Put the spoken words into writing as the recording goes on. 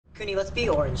Cooney, let's be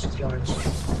orange. Let's be orange.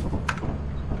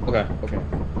 Okay, okay.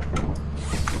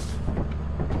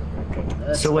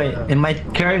 So wait, am I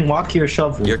carrying walkie or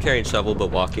shovel? You're carrying shovel,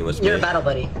 but walking was me. You're a battle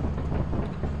buddy.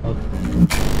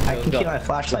 I can keep my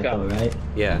flashlight though, right?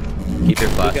 Yeah. Keep your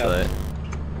flashlight.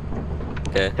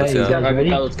 Okay, let's you go. guys ready?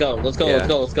 Let's go. Let's go. Yeah. Let's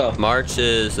go. Let's go. March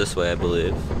is this way, I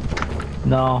believe.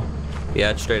 No.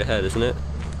 Yeah, it's straight ahead, isn't it?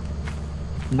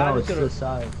 No, it's to the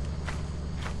side.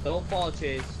 Don't fall,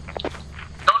 Chase.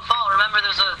 Don't fall. Remember,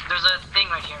 there's a thing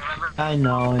right here. Remember? I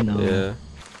know, I know. Yeah.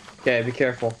 Okay, be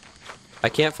careful. I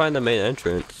can't find the main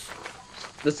entrance.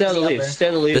 Let's stay on the leaves. Stay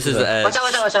on the leaves. This is the edge. Watch out!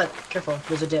 Watch out! Watch out! Careful.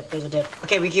 There's a dip. There's a dip.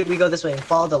 Okay, we go this way.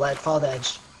 Follow the ledge. Follow the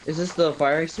edge. Is this the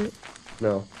fire exit?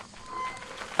 No.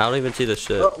 I don't even see the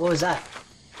shit. What was that?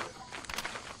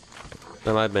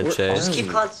 That might have been We're- Chase. Just keep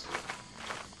cons.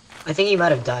 I think he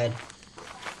might have died.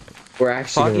 We're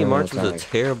actually Foggy gonna March was a attack.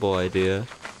 terrible idea.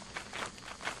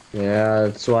 Yeah,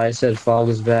 that's why I said fog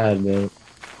is bad, man.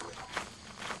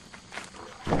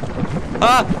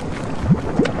 Ah!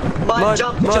 Mud,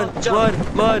 jump, jump,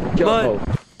 jump. mud.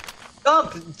 Jump.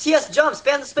 Jump! TS, jump!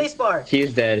 Spam the spacebar!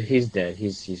 He's dead. He's dead.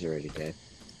 He's already dead.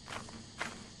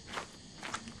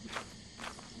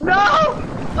 No!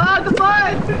 Ah, the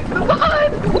mud!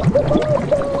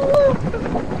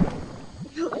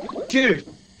 Dude,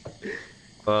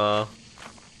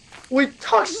 we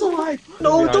touched the light.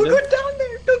 No, don't go down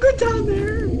there! Don't go down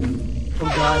there! Oh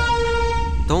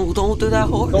god. Don't do that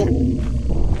hard.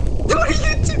 What are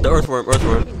you doing? The earthworm.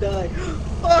 He died.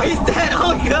 Oh, he's dead!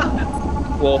 Oh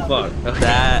god! Well, fuck.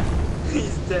 That.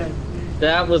 He's dead.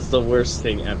 That was the worst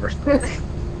thing ever.